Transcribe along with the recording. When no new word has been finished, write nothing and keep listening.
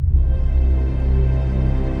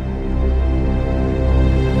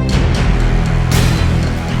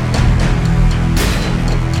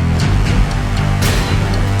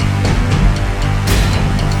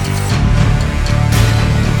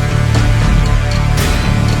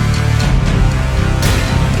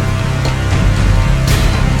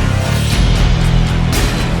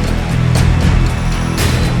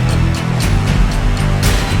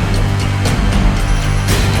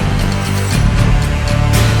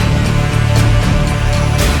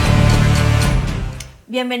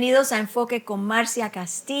Bienvenidos a Enfoque con Marcia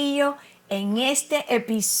Castillo. En este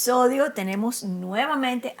episodio tenemos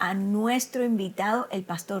nuevamente a nuestro invitado, el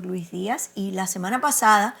pastor Luis Díaz. Y la semana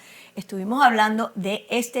pasada estuvimos hablando de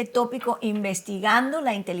este tópico, investigando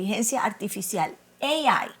la inteligencia artificial,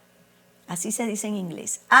 AI. Así se dice en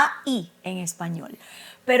inglés, AI en español.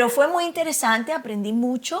 Pero fue muy interesante, aprendí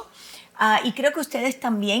mucho. Y creo que ustedes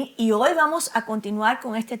también. Y hoy vamos a continuar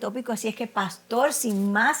con este tópico. Así es que, pastor,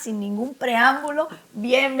 sin más, sin ningún preámbulo,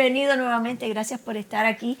 bienvenido nuevamente. Gracias por estar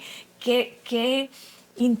aquí. Qué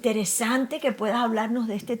interesante que puedas hablarnos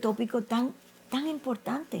de este tópico tan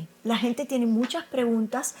importante. La gente tiene muchas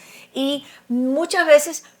preguntas y muchas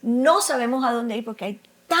veces no sabemos a dónde ir porque hay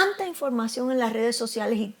tanta información en las redes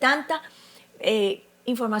sociales y tanta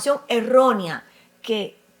información errónea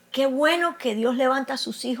que qué bueno que Dios levanta a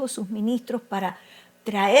sus hijos, sus ministros, para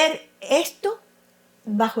traer esto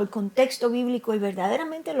bajo el contexto bíblico y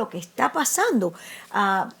verdaderamente lo que está pasando.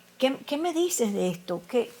 ¿Qué me dices de esto?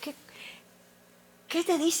 ¿Qué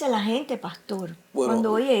te dice la gente, pastor,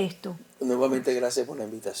 cuando oye esto? Nuevamente, gracias por la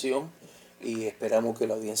invitación y esperamos que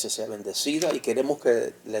la audiencia sea bendecida y queremos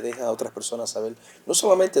que le deje a otras personas saber, no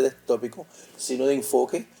solamente de este tópico, sino de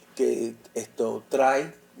enfoque, que esto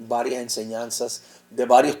trae varias enseñanzas de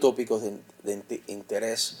varios tópicos de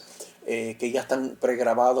interés que ya están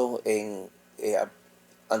pregrabados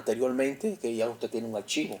anteriormente, que ya usted tiene un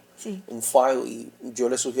archivo, sí, un file, y yo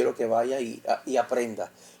le sugiero que vaya y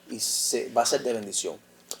aprenda y va a ser de bendición.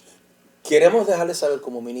 Queremos dejarle saber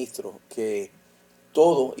como ministro que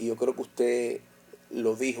todo, y yo creo que usted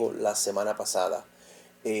lo dijo la semana pasada,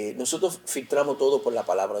 nosotros filtramos todo por la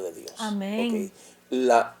palabra de Dios. Amén. ¿Okay?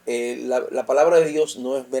 La palabra de Dios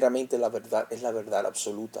no es meramente la verdad, es la verdad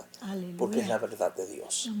absoluta. Aleluya. Porque es la verdad de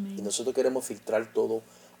Dios. Amén. Y nosotros queremos filtrar todo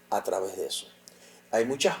a través de eso. Hay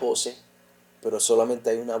muchas voces, pero solamente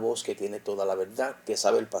hay una voz que tiene toda la verdad, que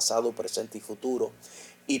sabe el pasado, presente y futuro.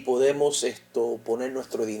 Y podemos poner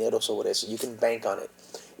nuestro dinero sobre eso. You can bank on it.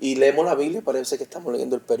 Y leemos la Biblia, parece que estamos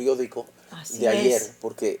leyendo el periódico de ayer,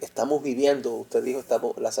 porque estamos viviendo, usted dijo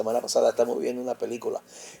la semana pasada, estamos viviendo una película.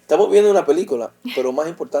 Estamos viviendo una película, pero más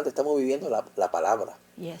importante, estamos viviendo la palabra.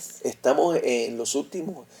 Yes. Estamos en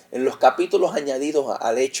los capítulos añadidos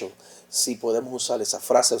al hecho, si podemos usar esa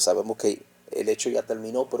frase. Sabemos que el hecho ya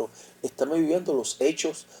terminó, pero estamos viviendo los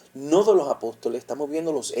hechos, no de los apóstoles, estamos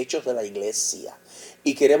viviendo los hechos de la iglesia.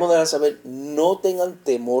 Y queremos dejar saber, no tengan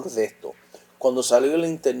temor de esto. Cuando salió el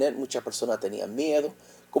internet, muchas personas tenían miedo,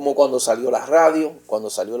 como cuando salió la radio,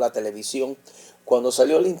 cuando salió la televisión. Cuando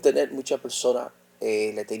salió el internet, muchas personas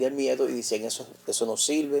le tenían miedo y decían, eso no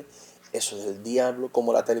sirve, eso es del diablo,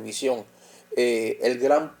 como la televisión. El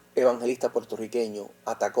gran evangelista puertorriqueño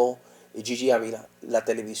atacó, Gigi Ávila, la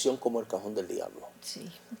televisión como el cajón del diablo.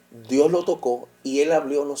 Sí. Dios lo tocó y él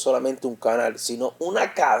abrió no solamente un canal, sino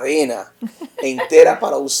una cadena entera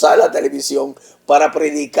para usar la televisión, para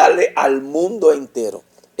predicarle al mundo entero.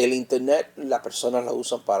 El internet, las personas la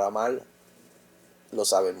usan para mal, lo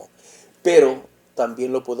sabemos. Pero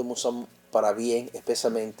también lo podemos usar para bien,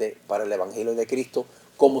 especialmente para el Evangelio de Cristo,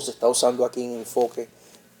 como se está usando aquí en Enfoque,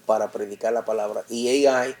 para predicar la palabra. Y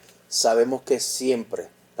AI, sabemos que siempre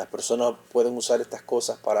las personas pueden usar estas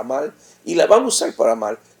cosas para mal y las van a usar para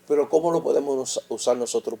mal, pero ¿cómo lo podemos usar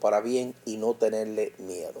nosotros para bien y no tenerle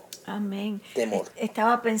miedo? Amén. Temor.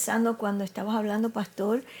 Estaba pensando cuando estabas hablando,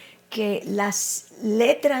 pastor, que las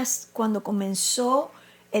letras cuando comenzó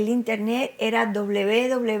el internet era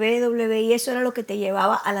www y eso era lo que te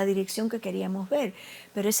llevaba a la dirección que queríamos ver.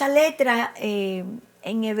 Pero esa letra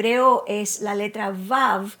en hebreo es la letra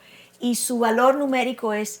Vav y su valor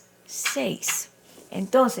numérico es 6.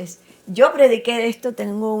 Entonces, yo prediqué de esto,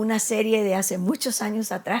 tengo una serie de hace muchos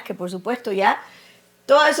años atrás, que por supuesto ya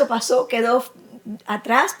todo eso pasó, quedó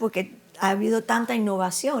atrás porque ha habido tanta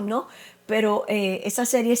innovación, ¿no? Pero esa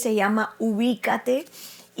serie se llama Ubícate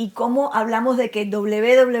y cómo hablamos de que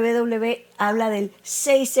www habla del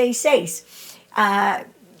 666.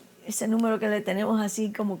 Ese número que le tenemos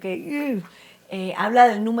así como que habla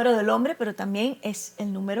del número del hombre, pero también es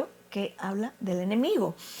el número que habla del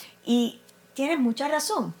enemigo. Y tienes mucha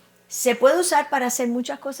razón. Se puede usar para hacer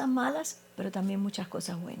muchas cosas malas, pero también muchas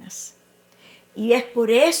cosas buenas. Y es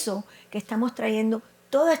por eso que estamos trayendo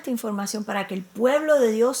toda esta información para que el pueblo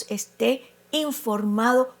de Dios esté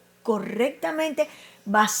informado correctamente,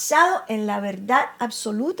 basado en la verdad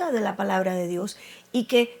absoluta de la palabra de Dios y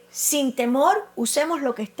que sin temor usemos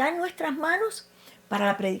lo que está en nuestras manos para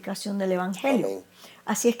la predicación del Evangelio. Amén.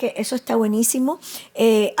 Así es que eso está buenísimo.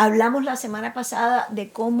 Hablamos la semana pasada de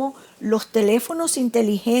cómo los teléfonos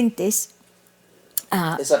inteligentes...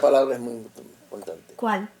 Esa palabra es muy importante.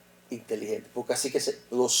 ¿Cuál? Inteligente, porque así que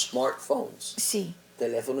los smartphones, Sí.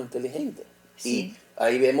 teléfono inteligente. Sí. Y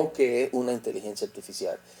ahí vemos que es una inteligencia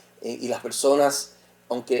artificial. Y las personas,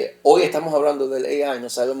 aunque hoy estamos hablando del AI, no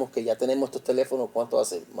sabemos que ya tenemos estos teléfonos, ¿cuánto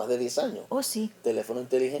hace? Más de 10 años. Oh, sí. Teléfono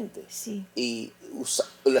inteligente. Sí. Y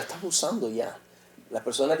lo estás usando ya. Las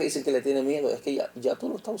personas que dicen que le tienen miedo, es que ya tú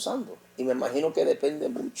lo estás usando. Y me imagino que depende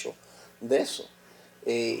mucho de eso.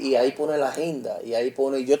 Y ahí pone la agenda. Y ahí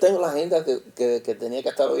pone, yo tengo la agenda que tenía que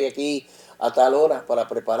estar hoy aquí a tal hora para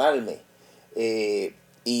prepararme.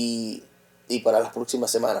 Y para las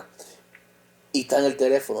próximas semanas. Y está en el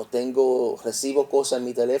teléfono. Recibo cosas en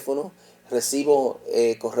mi teléfono, recibo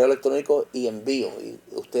correo electrónico y envío. Y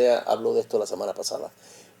usted habló de esto la semana pasada.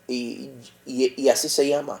 Y así se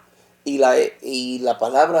llama. Y la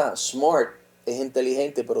palabra smart es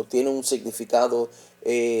inteligente, pero tiene un significado.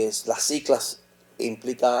 Las siglas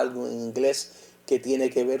implica algo en inglés que tiene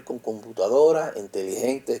que ver con computadora,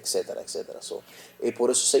 inteligente, etcétera, etcétera.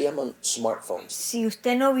 Por eso se llaman smartphones. Si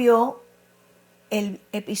usted no vio el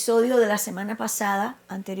episodio de la semana pasada,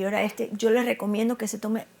 anterior a este, yo le recomiendo que se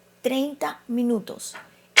tome 30 minutos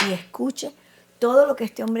y escuche todo lo que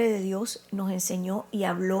este hombre de Dios nos enseñó y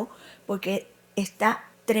habló, porque está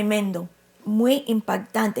tremendo, muy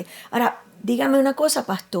impactante. Ahora, dígame una cosa,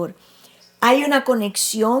 pastor. ¿Hay una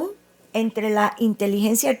conexión entre la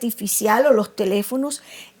inteligencia artificial o los teléfonos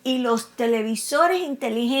y los televisores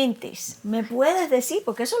inteligentes? ¿Me puedes decir?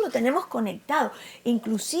 Porque eso lo tenemos conectado.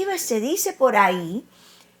 Inclusive se dice por ahí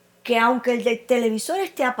que aunque el televisor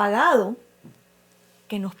esté apagado,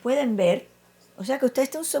 que nos pueden ver. O sea que usted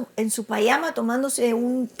está en su pijama tomándose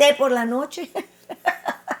un té por la noche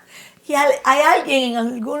y hay alguien en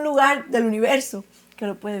algún lugar del universo que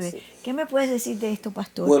lo puede ver. Sí. ¿Qué me puedes decir de esto,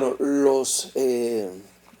 pastor? Bueno,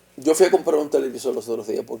 yo fui a comprar un televisor los otros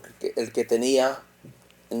días porque el que tenía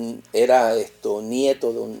era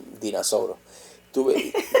nieto de un dinosaurio.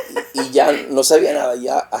 Y ya no sabía nada,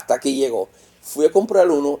 ya hasta aquí llegó. Fui a comprar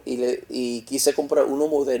uno y quise comprar uno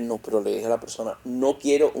moderno, pero le dije a la persona, no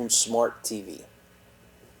quiero un Smart TV.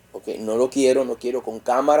 Okay, no quiero con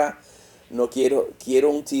cámara, quiero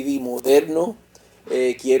un TV moderno,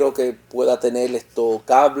 quiero que pueda tener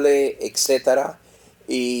cable, etcétera.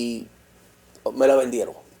 Y me la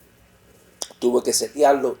vendieron. Tuve que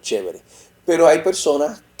setearlo, chévere. Pero hay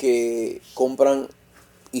personas que compran,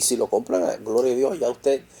 y si lo compran, gloria a Dios, ya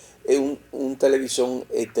usted es un televisor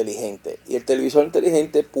inteligente. Y el televisor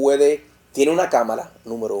inteligente tiene una cámara,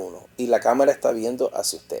 número uno, y la cámara está viendo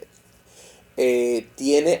hacia usted.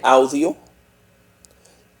 Tiene audio,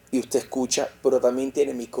 y usted escucha, pero también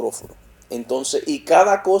tiene micrófono. Entonces, y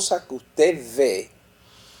cada cosa que usted ve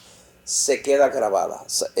se queda grabada.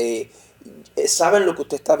 Saben lo que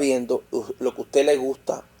usted está viendo, lo que a usted le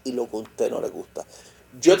gusta y lo que a usted no le gusta.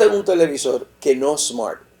 Yo tengo un televisor que no es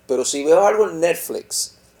smart, pero si veo algo en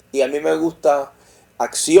Netflix y a mí me gusta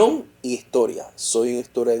acción y historia, soy un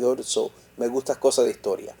historiador, me gustan cosas de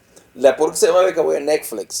historia. La próxima vez que voy a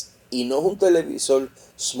Netflix, y no es un televisor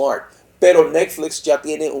smart, pero Netflix ya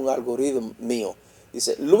tiene un algoritmo mío.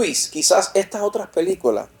 Dice, Luis, quizás estas otras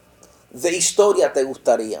películas de historia te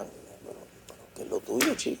gustarían. Que es lo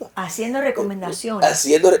tuyo, chica. Haciendo recomendaciones.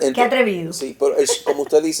 Qué atrevido. Sí, pero como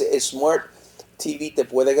usted dice, el Smart TV te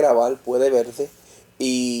puede grabar, puede verte.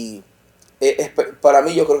 Y para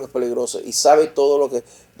mí yo creo que es peligroso. Y sabe todo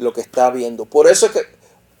lo que está viendo. Por eso es que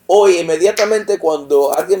hoy, inmediatamente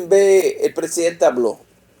cuando alguien ve el presidente habló,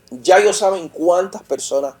 ya ellos saben cuántas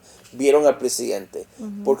personas vieron al presidente.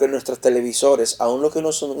 Uh-huh. Porque nuestros televisores, aun los que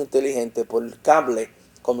no son inteligentes, por el cable,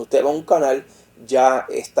 cuando usted va a un canal, ya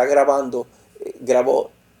está grabando.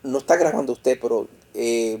 No está grabando usted, pero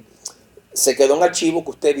se quedó un archivo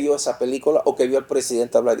que usted vio esa película o que vio al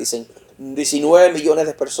presidente hablar. Dicen 19 millones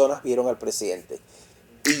de personas vieron al presidente.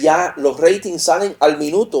 Y ya los ratings salen al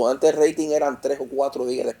minuto. Antes el rating eran 3 o 4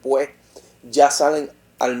 días después. Ya salen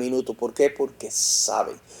al minuto. ¿Por qué? Porque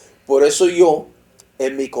saben. Por eso yo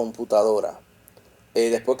en mi computadora,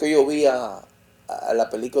 después que yo vi a la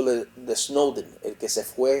película de Snowden, el que se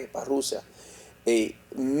fue para Rusia, en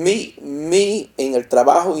el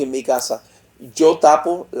trabajo y en mi casa, yo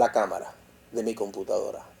tapo la cámara de mi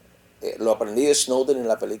computadora. Lo aprendí de Snowden en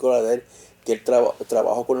la película de él, que él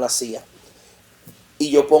trabajó con la CIA. Y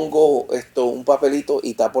yo pongo un papelito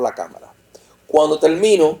y tapo la cámara. Cuando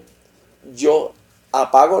termino, yo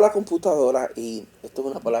apago la computadora y, esto es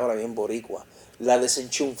una palabra bien boricua, la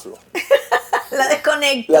desenchuflo. La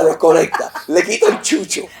desconecto. La desconecta. Le quito el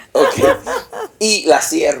chucho. Okay. Y la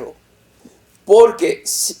cierro. Porque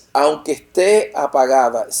aunque esté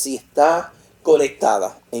apagada, si está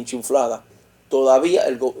conectada, enchuflada, todavía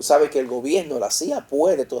sabe que el gobierno, la CIA,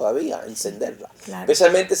 puede todavía encenderla. Claro.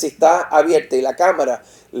 Especialmente si está abierta y la cámara,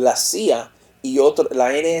 la CIA y otro,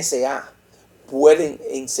 la NSA, pueden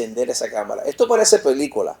encender esa cámara. Esto parece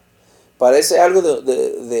película. Parece algo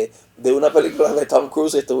de una película de Tom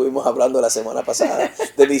Cruise que estuvimos hablando la semana pasada,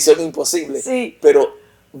 de Misión Imposible. Sí. Pero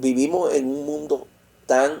vivimos en un mundo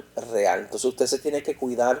tan real. Entonces usted se tiene que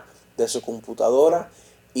cuidar de su computadora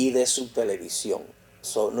y de su televisión.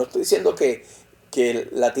 No estoy diciendo que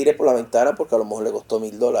la tire por la ventana porque a lo mejor le costó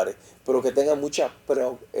 $1,000, pero que tenga mucha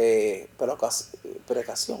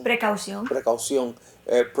precaución, precaution,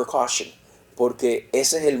 porque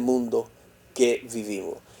ese es el mundo que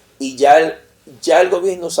vivimos. Y ya el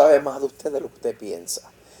gobierno sabe más de usted de lo que usted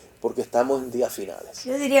piensa, porque estamos en días finales.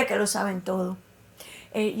 Yo diría que lo saben todo.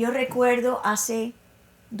 Yo recuerdo hace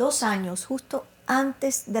 2 años, justo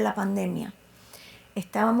antes de la pandemia,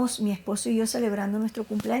 estábamos mi esposo y yo celebrando nuestro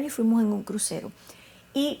cumpleaños y fuimos en un crucero.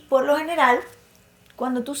 Y por lo general,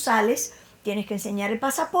 cuando tú sales, tienes que enseñar el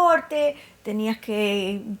pasaporte, tenían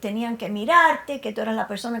que mirarte, que tú eras la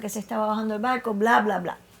persona que se estaba bajando del barco, bla, bla,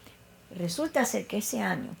 bla. Resulta ser que ese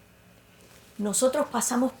año nosotros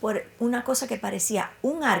pasamos por una cosa que parecía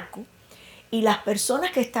un arco y las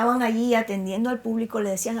personas que estaban allí atendiendo al público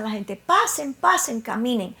le decían a la gente, pasen, pasen,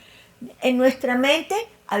 caminen. En nuestra mente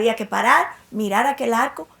había que parar, mirar aquel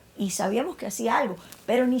arco y sabíamos que hacía algo,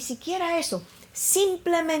 pero ni siquiera eso.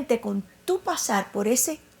 Simplemente con tú pasar por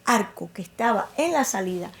ese arco que estaba en la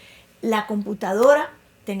salida, la computadora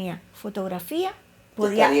tenía fotografía,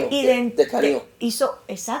 podía identificar, hizo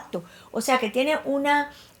exacto, o sea que tiene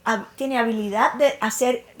habilidad de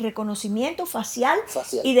hacer reconocimiento facial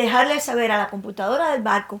y dejarle saber a la computadora del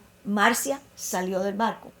barco, Marcia salió del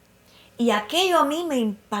barco. Y aquello a mí me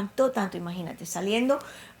impactó tanto, imagínate, saliendo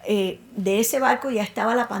de ese barco ya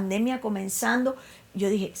estaba la pandemia comenzando. Yo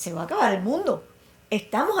dije, se va a acabar el mundo.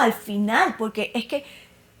 Estamos al final, porque es que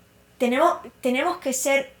tenemos que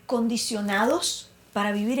ser condicionados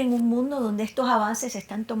para vivir en un mundo donde estos avances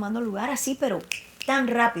están tomando lugar así, pero tan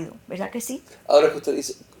rápido, ¿verdad que sí? Ahora que usted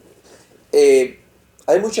dice,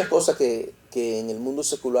 hay muchas cosas que en el mundo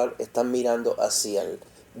secular están mirando hacia el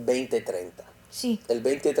 2030. Sí. El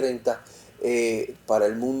 2030, para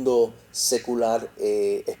el mundo secular,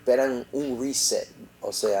 esperan un reset,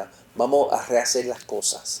 o sea, vamos a rehacer las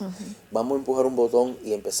cosas. Uh-huh. Vamos a empujar un botón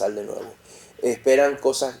y empezar de nuevo. Esperan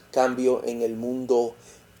cambio en el mundo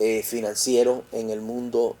financiero, en el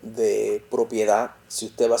mundo de propiedad, si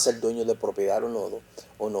usted va a ser dueño de propiedad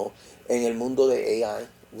o no, en el mundo de AI,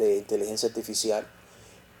 de inteligencia artificial.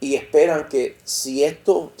 Y esperan que si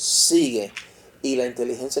esto sigue y la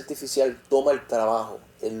inteligencia artificial toma el trabajo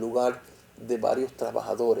en lugar de varios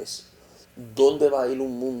trabajadores, ¿dónde va a ir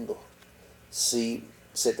un mundo si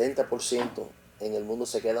 70% en el mundo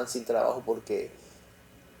se quedan sin trabajo porque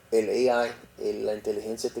el AI, la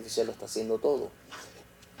inteligencia artificial lo está haciendo todo?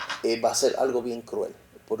 Va a ser algo bien cruel,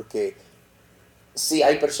 porque sí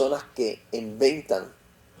hay personas que inventan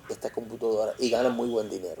esta computadora y ganan muy buen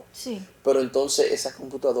dinero. Sí. Pero entonces esa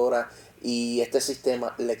computadora y este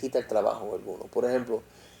sistema le quita el trabajo a alguno. Por ejemplo,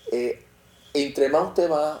 entre más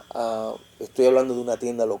usted va a, estoy hablando de una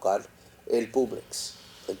tienda local, el Publix,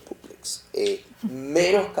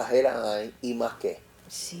 menos cajeras hay y más que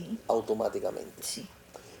sí. automáticamente. Sí.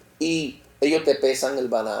 Y ellos te pesan el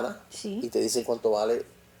banana sí. y te dicen cuánto vale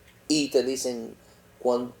y te dicen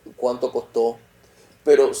cuánto costó.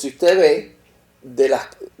 Pero si usted ve de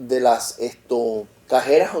las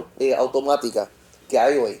cajeras automáticas que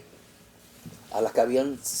hay hoy, a las que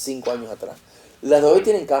habían 5 años atrás, las de hoy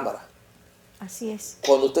tienen cámara. Así es.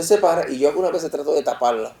 Cuando usted se para, y yo alguna vez trato de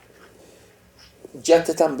taparla, ya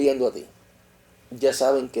te están viendo a ti. Ya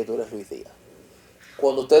saben que tú eres Luis Díaz.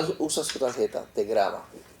 Cuando usted usa su tarjeta, te graba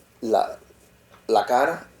la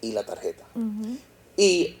cara y la tarjeta. Uh-huh.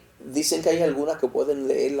 Y dicen que hay algunas que pueden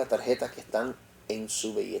leer las tarjetas que están en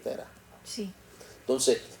su billetera. Sí.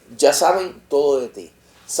 Entonces, ya saben todo de ti.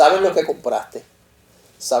 Saben lo que compraste.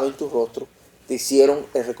 Saben tu rostro. Te hicieron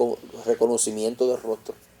el reconocimiento del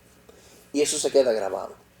rostro. Y eso se queda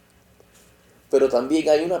grabado. Pero también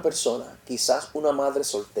hay una persona, quizás una madre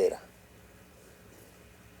soltera,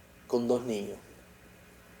 con 2 niños,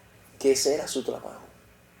 que ese era su trabajo.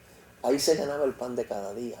 Ahí se ganaba el pan de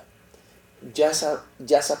cada día. Ya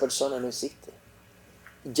esa persona no existe.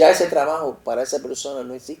 Ya ese trabajo para esa persona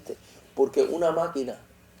no existe. Porque una máquina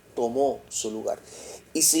tomó su lugar.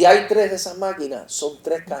 Y si hay 3 de esas máquinas, son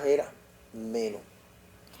 3 cajeras menos.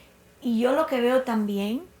 Y yo lo que veo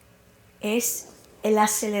también es el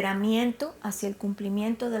aceleramiento hacia el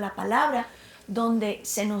cumplimiento de la palabra, donde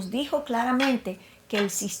se nos dijo claramente que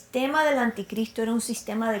el sistema del anticristo era un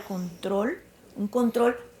sistema de control, un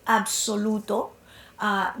control absoluto,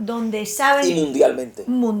 donde saben... Y mundialmente.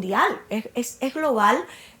 Mundial, es global.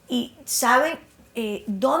 y saben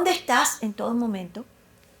dónde estás en todo momento,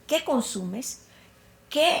 qué consumes,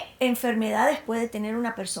 qué enfermedades puede tener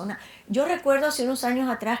una persona. Yo recuerdo hace unos años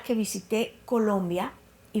atrás que visité Colombia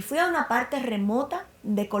y fui a una parte remota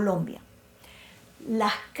de Colombia.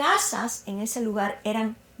 Las casas en ese lugar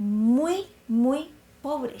eran muy, muy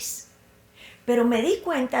pobres. Pero me di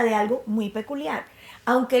cuenta de algo muy peculiar.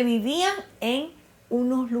 Aunque vivían en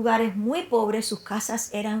unos lugares muy pobres, sus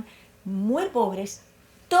casas eran muy pobres,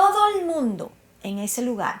 todo el mundo en ese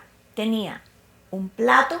lugar tenía un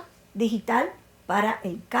plato digital para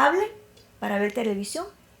el cable, para ver televisión,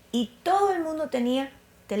 y todo el mundo tenía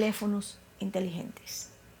teléfonos inteligentes.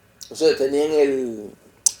 O sea, tenían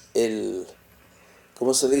el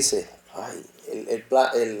 ¿cómo se dice? Ay,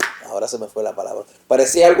 ahora se me fue la palabra.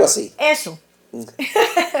 Parecía algo así. Eso.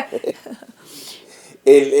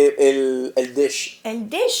 El dish. El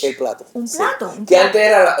dish. El plato. Un sí. plato. Un Que plato. antes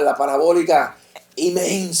era la parabólica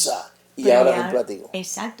inmensa y Pero ahora ya, es un platico.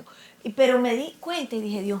 Exacto. Pero me di cuenta y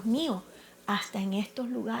dije, Dios mío, hasta en estos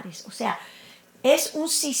lugares. O sea, es un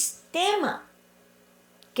sistema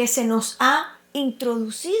que se nos ha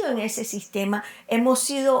introducido en ese sistema. Hemos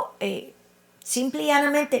sido, simple y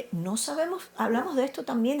llanamente, no sabemos, hablamos de esto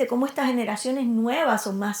también, de cómo estas generaciones nuevas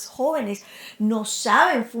o más jóvenes no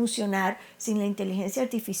saben funcionar sin la inteligencia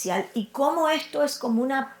artificial y cómo esto es como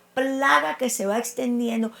una plaga que se va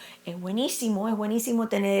extendiendo. Es buenísimo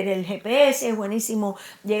tener el GPS, es buenísimo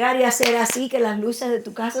llegar y hacer así que las luces de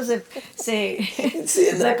tu casa the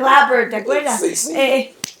clapper, ¿te acuerdas? Sí,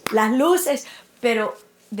 sí. Las luces, pero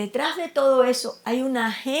detrás de todo eso hay una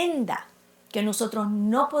agenda que nosotros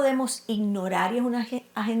no podemos ignorar y es una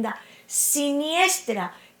agenda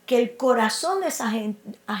siniestra que el corazón de esa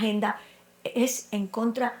agenda es en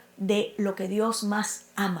contra de lo que Dios más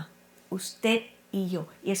ama, usted y yo.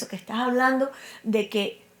 Y eso que estás hablando de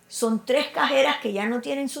que son 3 cajeras que ya no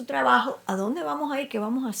tienen su trabajo, ¿a dónde vamos a ir? ¿Qué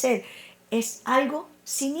vamos a hacer? Es algo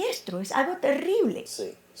siniestro, es algo terrible.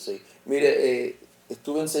 Sí, sí. Mire,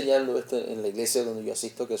 estuve enseñando esto en la iglesia donde yo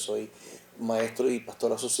asisto, que soy maestro y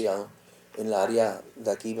pastor asociado en la área de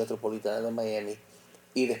aquí metropolitana de Miami.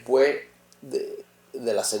 Y después de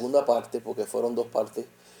la segunda parte, porque fueron 2 partes,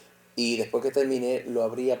 y después que terminé lo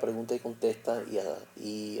abrí a pregunta y contesta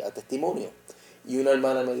y a testimonio. Y una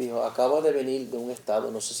hermana me dijo, acabo de venir de un estado,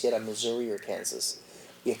 no sé si era Missouri o Kansas,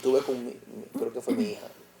 y estuve con, creo que fue mi hija.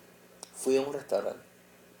 Fui a un restaurante.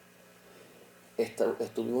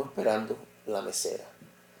 Estuvimos esperando la mesera.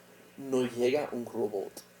 Nos llega un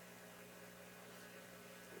robot.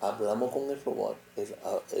 Hablamos con el robot.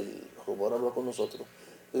 El robot habló con nosotros.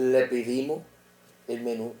 Le pedimos el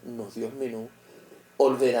menú, nos dio el menú.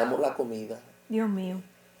 Ordenamos la comida. Dios mío.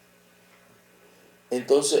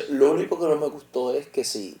 Entonces, lo único que no me gustó es que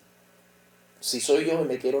si soy yo y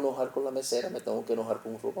me quiero enojar con la mesera, me tengo que enojar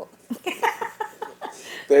con un robot.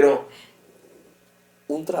 Pero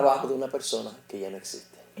un trabajo de una persona que ya no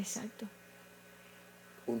existe. Exacto.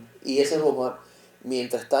 Y ese robot,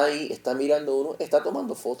 mientras está ahí, está mirando a uno, está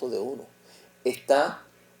tomando fotos de uno, está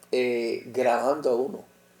grabando a uno,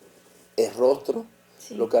 el rostro,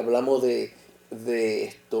 Sí. lo que hablamos de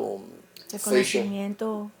esto,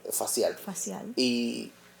 Reconocimiento facial. facial.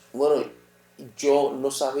 Y bueno, yo no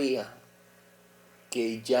sabía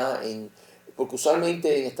que porque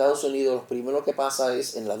usualmente en Estados Unidos lo primero que pasa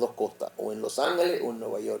es en las 2 costas, o en Los Ángeles o en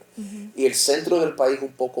Nueva York. Uh-huh. Y el centro del país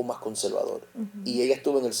un poco más conservador. Uh-huh. Y ella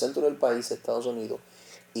estuvo en el centro del país, Estados Unidos,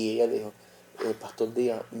 y ella dijo, Pastor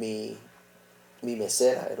Díaz, mi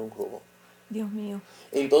mesera era un robot. Dios mío.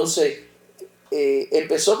 Entonces,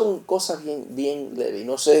 empezó con cosas bien leves.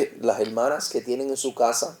 No sé, las hermanas que tienen en su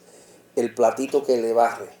casa el platito que le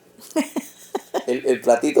barre. el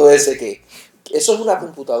platito ese que... Eso es una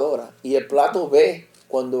computadora y el plato ve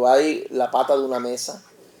cuando hay la pata de una mesa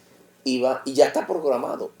y ya está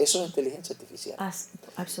programado. Eso es inteligencia artificial.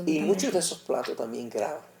 Absolutamente. Y muchos de esos platos también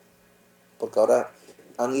graban, porque ahora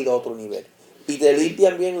han ido a otro nivel. Y te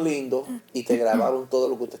limpian bien lindo y te grabaron todo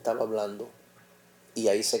lo que usted estaba hablando y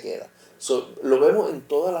ahí se queda. Lo vemos en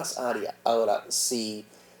todas las áreas. Ahora, sí,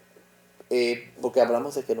 porque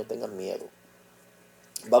hablamos de que no tengan miedo.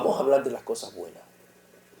 Vamos a hablar de las cosas buenas.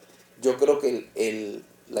 Yo creo que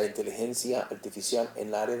la inteligencia artificial en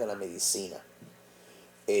el área de la medicina,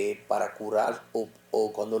 para curar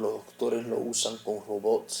o cuando los doctores lo usan con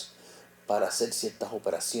robots para hacer ciertas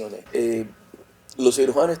operaciones. Los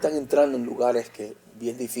cirujanos están entrando en lugares que es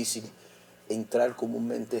bien difícil entrar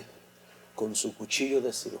comúnmente con su cuchillo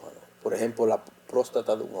de cirujano. Por ejemplo, la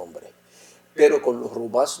próstata de un hombre. Pero con los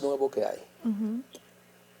robots nuevos que hay, Uh-huh.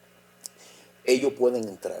 ellos pueden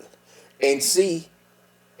entrar. En sí,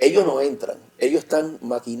 ellos no entran, ellos están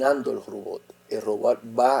maquinando el robot. el robot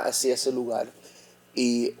va hacia ese lugar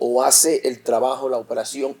y o hace el trabajo, la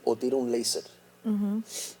operación, o tira un láser.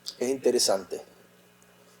 Es interesante.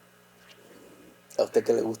 A usted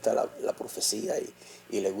que le gusta la profecía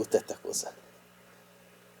y le gusta estas cosas.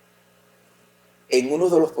 En uno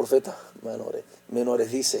de los profetas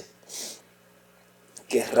menores dice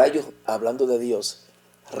que rayos, hablando de Dios,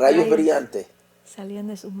 rayos brillantes, salían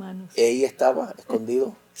de sus manos. Ahí estaba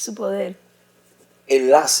escondido. Su poder.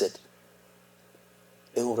 El láser.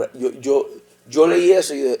 Yo leí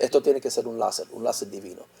eso y dije, esto tiene que ser un láser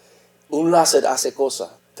divino. Un láser hace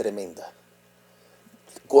cosas tremendas.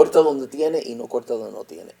 Corta donde tiene y no corta donde no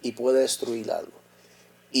tiene. Y puede destruir algo.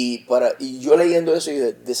 Y yo leyendo eso, yo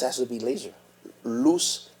dije, this has to be laser.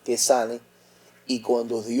 Luz que sane. Y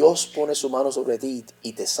cuando Dios pone su mano sobre ti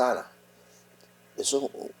y te sana, eso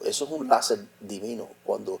es un láser divino.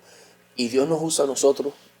 Y Dios nos usa a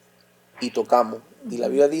nosotros y tocamos. Y la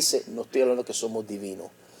Biblia dice, no estoy hablando que somos divinos,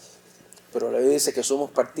 pero la Biblia dice que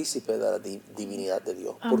somos partícipes de la divinidad de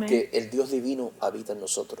Dios. Amén. Porque el Dios divino habita en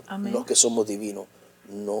nosotros. Amén. Los que somos divinos.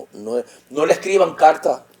 No le escriban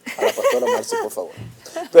cartas a la pastora Marcia, por favor.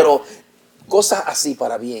 Pero cosas así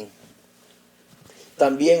para bien.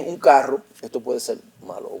 También un carro, esto puede ser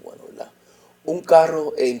malo o bueno, ¿verdad? Un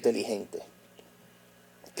carro inteligente,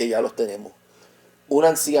 que ya los tenemos. Una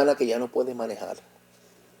anciana que ya no puede manejar,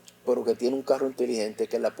 pero que tiene un carro inteligente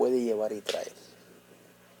que la puede llevar y traer.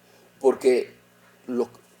 Porque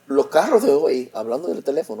los carros de hoy, hablando del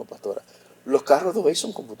teléfono, pastora, los carros de hoy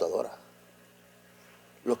son computadoras.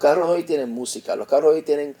 Los carros de hoy tienen música, los carros de hoy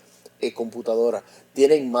tienen computadoras,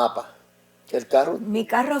 tienen mapas. Mi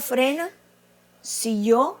carro frena si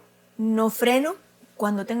yo no freno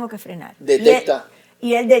cuando tengo que frenar. Detecta.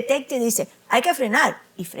 Y él detecta y dice, hay que frenar,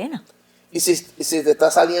 y frena. Y si te está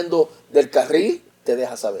saliendo del carril, te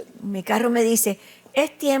deja saber. Mi carro me dice,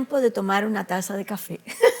 es tiempo de tomar una taza de café.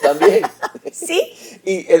 También. ¿Sí?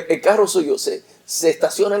 ¿Y el carro suyo se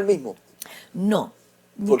estaciona el mismo? No,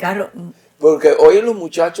 mi carro... Porque hoy los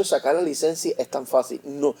muchachos sacar la licencia es tan fácil.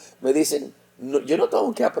 No, me dicen, no, yo no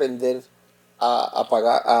tengo que aprender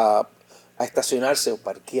a estacionarse o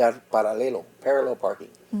parquear paralel parking,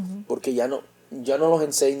 porque ya no los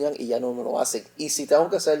enseñan y ya no me lo hacen. Y si tengo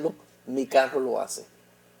que hacerlo, mi carro lo hace.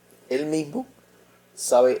 Él mismo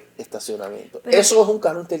sabe estacionamiento. Eso es un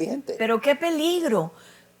carro inteligente. Pero qué peligro,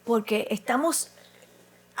 porque estamos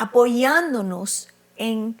apoyándonos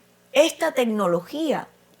en esta tecnología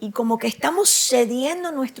y como que estamos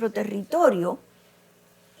cediendo nuestro territorio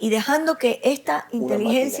y dejando que esta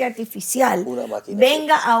inteligencia artificial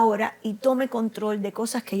venga ahora y tome control de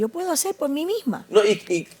cosas que yo puedo hacer por mí misma. No,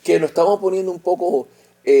 y que nos estamos poniendo un poco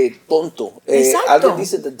tonto. Alguien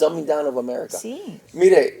dice the dumbing down of America. Sí.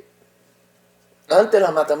 Mire, antes la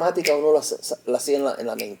matemática uno la hacía en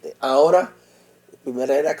la mente. Ahora,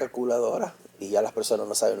 primero era calculadora y ya las personas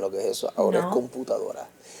no saben lo que es eso. Ahora es computadora.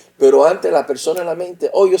 Pero antes la persona en la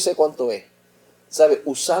mente, yo sé cuánto es. ¿Sabe?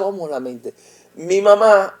 Usábamos la mente. Mi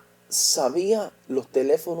mamá sabía los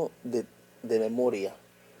teléfonos de memoria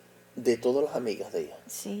de todas las amigas de ella.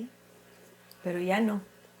 Sí, pero ya no.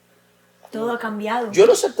 Todo ha cambiado. Yo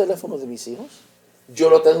no sé el teléfono de mis hijos.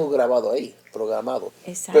 Yo lo tengo grabado ahí, programado.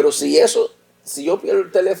 Exacto. Pero si yo pierdo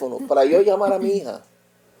el teléfono para yo llamar a mi hija,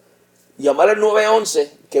 llamar al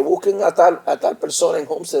 911, que busquen a tal persona en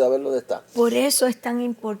Homestead a ver dónde está. Por eso es tan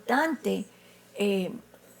importante,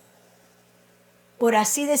 por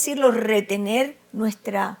así decirlo, retener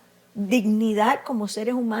nuestra dignidad como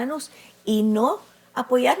seres humanos y no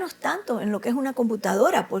apoyarnos tanto en lo que es una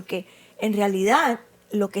computadora, porque en realidad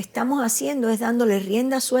lo que estamos haciendo es dándole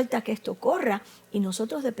rienda suelta a que esto corra y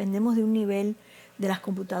nosotros dependemos de un nivel de las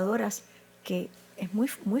computadoras que es muy,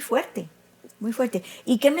 muy fuerte. Muy fuerte.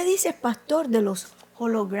 ¿Y qué me dices, pastor, de los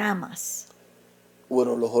hologramas?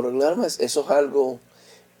 Bueno, los hologramas, eso es algo,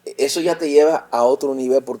 eso ya te lleva a otro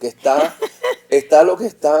nivel porque está lo que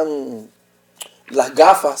están las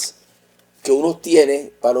gafas que uno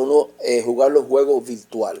tiene para uno jugar los juegos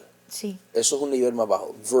virtual. Sí. Eso es un nivel más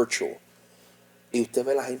bajo, virtual. Y usted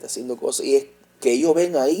ve a la gente haciendo cosas y es que ellos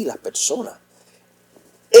ven ahí las personas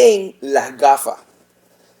en las gafas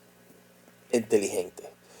inteligentes.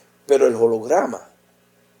 Pero el holograma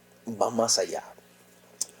va más allá.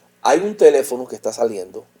 Hay un teléfono que está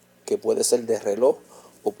saliendo que puede ser de reloj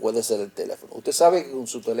o puede ser el teléfono. Usted sabe que con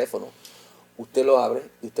su teléfono usted lo abre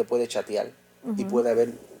y usted puede chatear y puede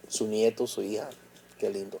ver su nieto, su hija. Qué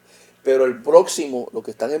lindo. Pero el próximo, lo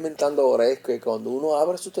que están inventando ahora es que cuando uno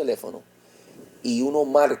abre su teléfono y uno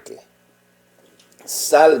marque,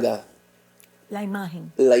 salga la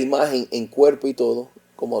imagen en cuerpo y todo,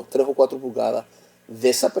 como 3 o 4 pulgadas, de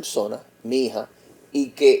esa persona, mi hija,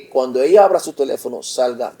 y que cuando ella abra su teléfono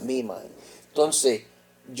salga mi imagen. Entonces,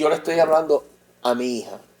 yo le estoy hablando a mi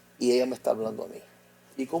hija y ella me está hablando a mí.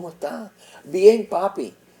 ¿Y cómo está? Bien,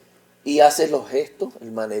 papi. Y hace los gestos,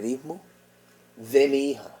 el manerismo de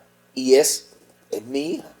mi hija. Y es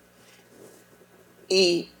mi hija.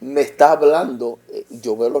 Y me está hablando,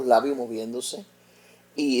 yo veo los labios moviéndose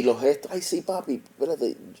y los gestos, ay sí papi,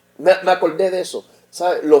 espérate, me acordé de eso,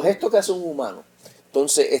 ¿sabes? Los gestos que hace un humano.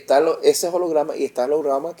 Entonces está ese holograma y está el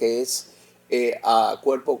holograma que es a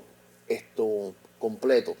cuerpo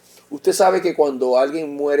completo. Usted sabe que cuando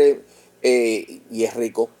alguien muere y es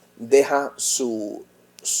rico, deja su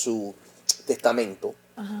testamento.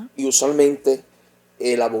 Ajá. Y usualmente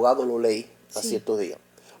el abogado lo lee a Sí. ciertos días.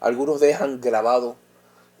 Algunos dejan grabado,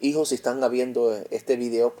 hijos, si están viendo este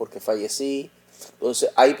video porque fallecí. Entonces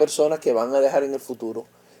hay personas que van a dejar en el futuro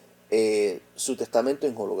su testamento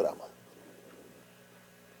en holograma.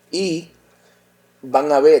 Y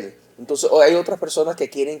van a ver. Entonces hay otras personas que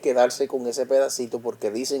quieren quedarse con ese pedacito porque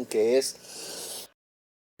dicen que es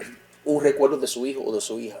un recuerdo de su hijo o de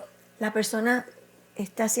su hija. La persona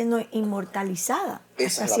está siendo inmortalizada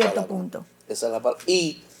Esa hasta es la cierto palabra. punto. Esa es la palabra.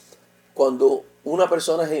 Y cuando una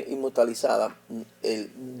persona es inmortalizada,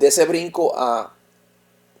 de ese brinco a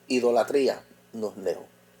idolatría nos lejos.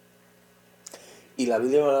 Y la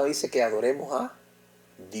Biblia nos dice que adoremos a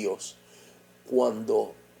Dios.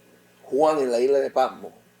 Cuando Juan en la isla de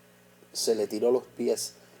Patmos se le tiró a los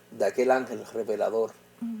pies de aquel ángel revelador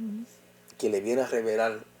que le viene a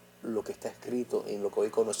revelar lo que está escrito en lo que hoy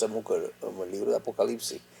conocemos como el libro de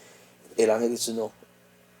Apocalipsis, el ángel dice no,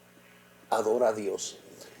 adora a Dios.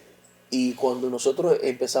 Y cuando nosotros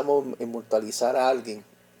empezamos a inmortalizar a alguien,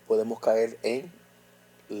 podemos caer en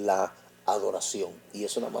la adoración. Y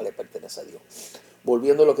eso nada más le pertenece a Dios.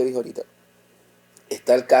 Volviendo a lo que dijo ahorita.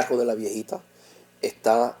 Está el carro de la viejita.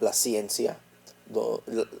 Está la ciencia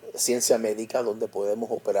médica donde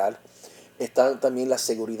podemos operar. Está también la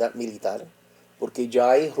seguridad militar. Porque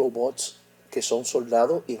ya hay robots que son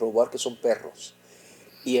soldados y robots que son perros.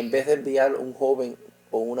 Y en vez de enviar un joven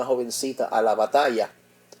o una jovencita a la batalla,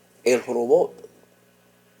 el robot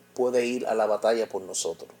puede ir a la batalla por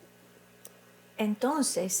nosotros.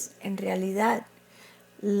 Entonces, en realidad,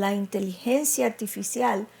 la inteligencia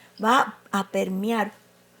artificial va a permear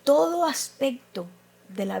todo aspecto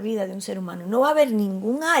de la vida de un ser humano. No va a haber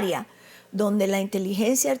ningún área donde la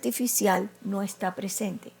inteligencia artificial no está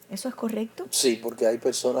presente. ¿Eso es correcto? Sí, porque hay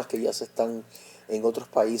personas que ya se están en otros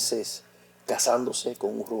países casándose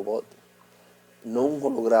con un robot. No un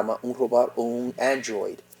holograma, un robot o un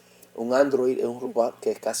android. Un android es un robot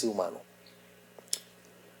que es casi humano.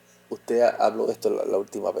 Usted habló de esto la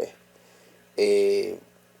última vez.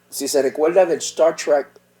 Si se recuerda del Star Trek,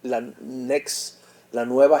 la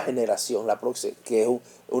nueva generación, la próxima, que es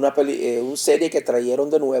una serie que trajeron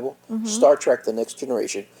de nuevo, Star Trek, The Next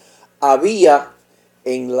Generation, había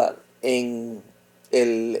en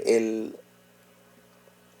el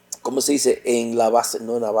 ¿cómo se dice? En la base,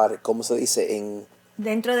 no en la base, ¿cómo se dice?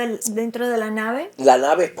 Dentro de la nave. La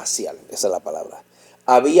nave espacial, esa es la palabra.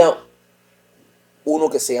 Había uno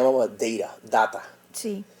que se llamaba Data.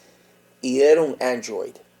 Sí. Y era un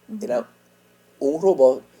android. Era un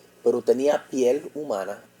robot, pero tenía piel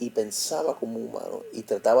humana y pensaba como humano y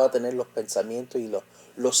trataba de tener los pensamientos y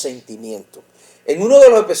los sentimientos. En uno de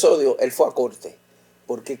los episodios él fue a corte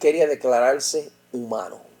porque quería declararse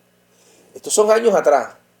humano. Estos son años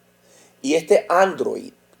atrás. Y este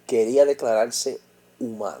android quería declararse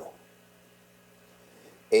humano.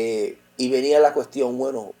 Y venía la cuestión,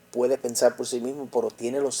 bueno, puede pensar por sí mismo, pero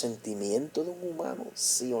 ¿tiene los sentimientos de un humano?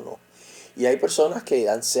 ¿Sí o no? Y hay personas que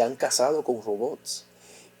se han casado con robots.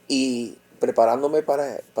 Y preparándome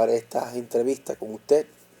para esta entrevista con usted,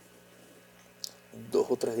 2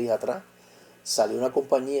 o 3 días atrás, salió una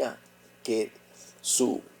compañía que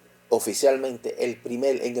oficialmente el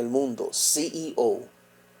primer en el mundo CEO,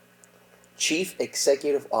 Chief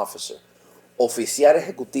Executive Officer, oficial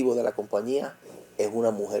ejecutivo de la compañía, es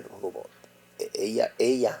una mujer robot.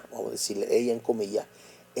 Ella, vamos a decirle, ella en comillas,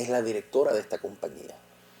 es la directora de esta compañía.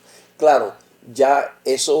 Claro, ya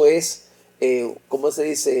eso es, ¿cómo se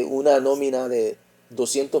dice? Una nómina de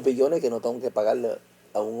 200 billones que no tengo que pagarle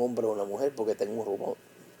a un hombre o una mujer porque tengo un robot.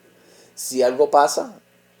 Si algo pasa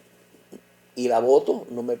y la voto,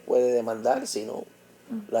 no me puede demandar, sino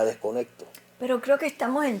la desconecto. Pero creo que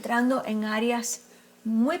estamos entrando en áreas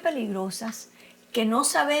muy peligrosas que no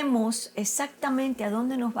sabemos exactamente a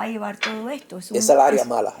dónde nos va a llevar todo esto. Esa es la área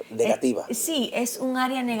mala, negativa. Sí, es un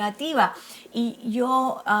área negativa. Y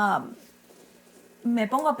yo me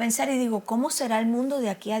pongo a pensar y digo, ¿cómo será el mundo de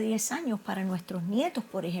aquí a 10 años para nuestros nietos,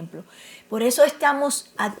 por ejemplo? Por eso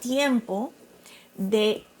estamos a tiempo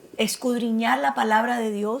de escudriñar la palabra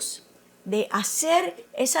de Dios, de hacer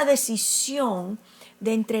esa decisión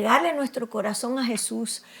de entregarle nuestro corazón a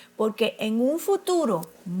Jesús, porque en un futuro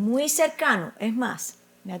muy cercano, es más,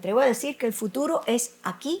 me atrevo a decir que el futuro es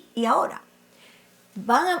aquí y ahora.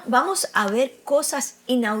 Vamos a ver cosas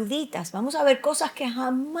inauditas, vamos a ver cosas que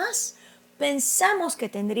jamás pensamos que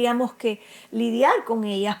tendríamos que lidiar con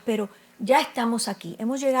ellas, pero ya estamos aquí.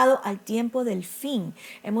 Hemos llegado al tiempo del fin,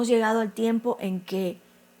 hemos llegado al tiempo en que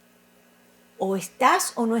o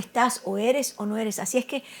estás o no estás, o eres o no eres. Así es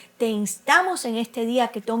que te instamos en este día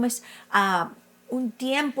que tomes un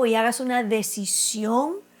tiempo y hagas una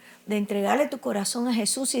decisión de entregarle tu corazón a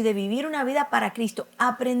Jesús y de vivir una vida para Cristo,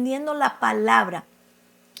 aprendiendo la palabra.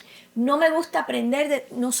 No me gusta aprender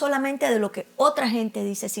no solamente de lo que otra gente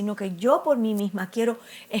dice, sino que yo por mí misma quiero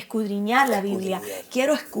escudriñar la Biblia,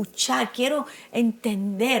 quiero escuchar, quiero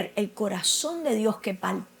entender el corazón de Dios que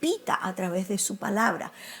palpita a través de su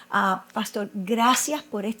palabra. Pastor, gracias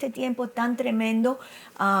por este tiempo tan tremendo.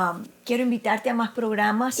 Quiero invitarte a más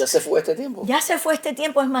programas. ¿Ya se fue este tiempo? Ya se fue este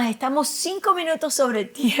tiempo, es más, estamos 5 minutos sobre el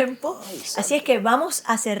tiempo. Ay, así es que vamos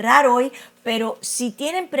a cerrar hoy, pero si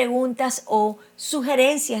tienen preguntas o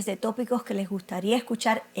sugerencias de tópicos que les gustaría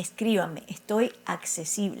escuchar, escríbanme, estoy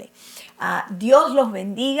accesible. Dios los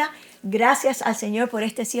bendiga. Gracias al Señor por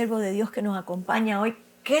este siervo de Dios que nos acompaña hoy.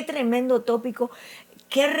 Qué tremendo tópico,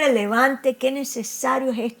 qué relevante, qué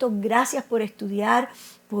necesario es esto. Gracias por estudiar,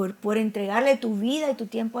 por entregarle tu vida y tu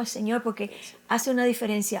tiempo al Señor, porque hace una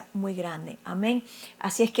diferencia muy grande. Amén.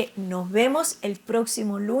 Así es que nos vemos el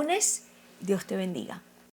próximo lunes. Dios te bendiga.